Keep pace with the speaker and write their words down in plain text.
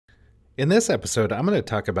In this episode, I'm going to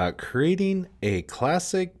talk about creating a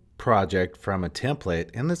classic project from a template,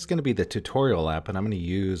 and it's going to be the tutorial app, and I'm going to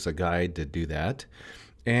use a guide to do that.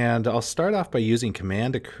 And I'll start off by using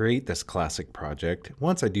command to create this classic project.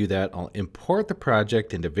 Once I do that, I'll import the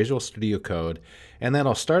project into Visual Studio Code, and then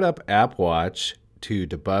I'll start up AppWatch to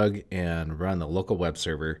debug and run the local web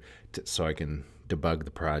server so I can debug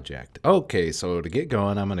the project. Okay, so to get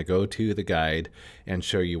going, I'm going to go to the guide and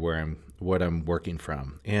show you what I'm working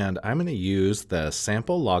from. And I'm going to use the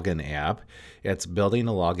sample login app. It's building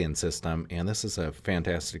a login system, and this is a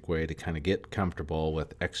fantastic way to kind of get comfortable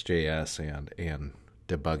with Ext JS and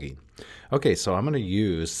debugging. Okay, so I'm going to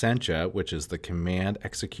use Sencha, which is the command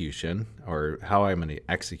execution, or how I'm going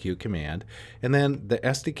to execute command. And then the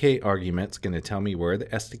SDK argument is going to tell me where the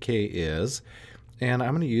SDK is. And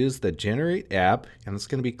I'm going to use the generate app, and it's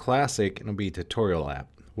going to be classic, and it'll be TutorialApp.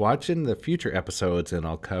 Watch in the future episodes, and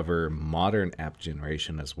I'll cover modern app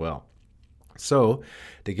generation as well. So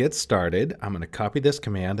to get started, I'm going to copy this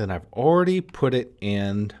command, and I've already put it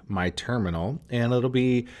in my terminal, and it'll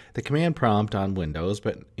be the command prompt on Windows,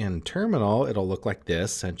 but in terminal, it'll look like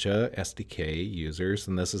this: Sencha SDK users,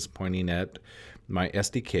 and this is pointing at my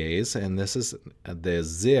SDKs, and this is the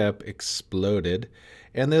zip exploded,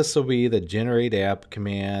 and this will be the generate app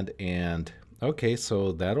command. And okay,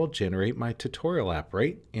 so that'll generate my tutorial app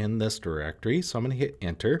right in this directory. So I'm going to hit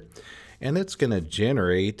enter, and it's going to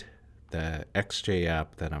generate the Ext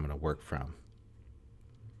app that I'm going to work from.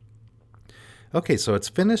 Okay, so it's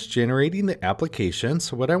finished generating the application.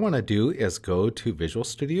 So what I want to do is go to Visual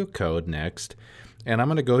Studio Code next, and I'm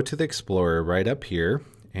going to go to the Explorer right up here.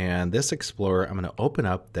 And this Explorer, I'm going to open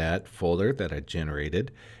up that folder that I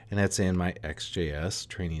generated, and it's in my Ext JS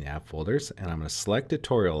training app folders. And I'm going to select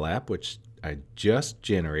Tutorial App, which I just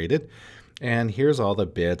generated. And here's all the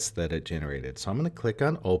bits that it generated. So I'm going to click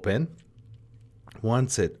on Open.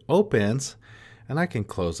 Once it opens, and I can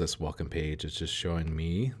close this welcome page, it's just showing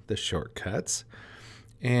me the shortcuts.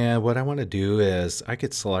 And what I want to do is I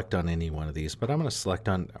could select on any one of these, but I'm going to select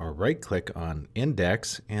on or right click on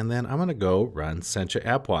index, and then I'm going to go run Sencha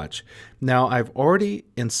AppWatch. Now I've already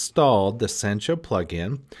installed the Sencha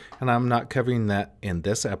plugin, and I'm not covering that in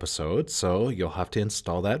this episode, so you'll have to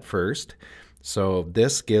install that first. So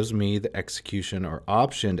this gives me the execution or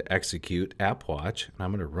option to execute AppWatch, and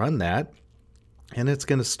I'm going to run that, and it's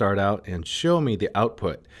going to start out and show me the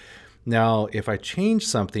output. Now, if I change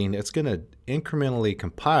something, it's going to incrementally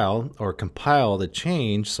compile the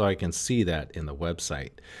change so I can see that in the website,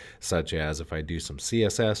 such as if I do some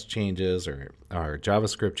CSS changes or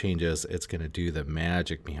JavaScript changes, it's going to do the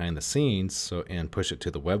magic behind the scenes and push it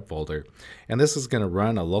to the web folder. And this is going to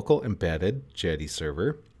run a local embedded Jetty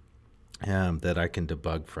server that I can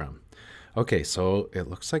debug from. Okay, so it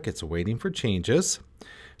looks like it's waiting for changes.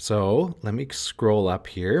 So let me scroll up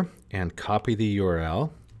here and copy the URL.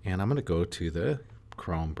 And I'm going to go to the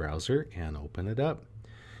Chrome browser and open it up.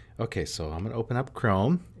 Okay, so I'm going to open up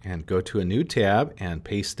Chrome and go to a new tab and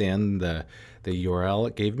paste in the URL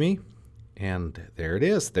it gave me. And there it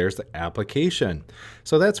is. There's the application.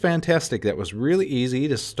 So that's fantastic. That was really easy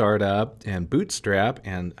to start up and bootstrap,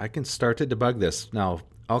 and I can start to debug this. Now,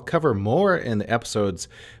 I'll cover more in the episodes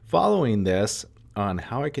following this on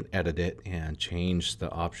how I can edit it and change the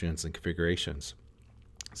options and configurations.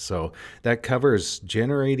 So that covers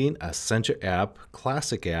generating a Sencha app,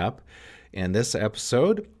 classic app, in this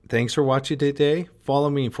episode. Thanks for watching today. Follow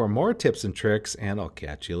me for more tips and tricks, and I'll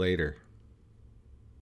catch you later.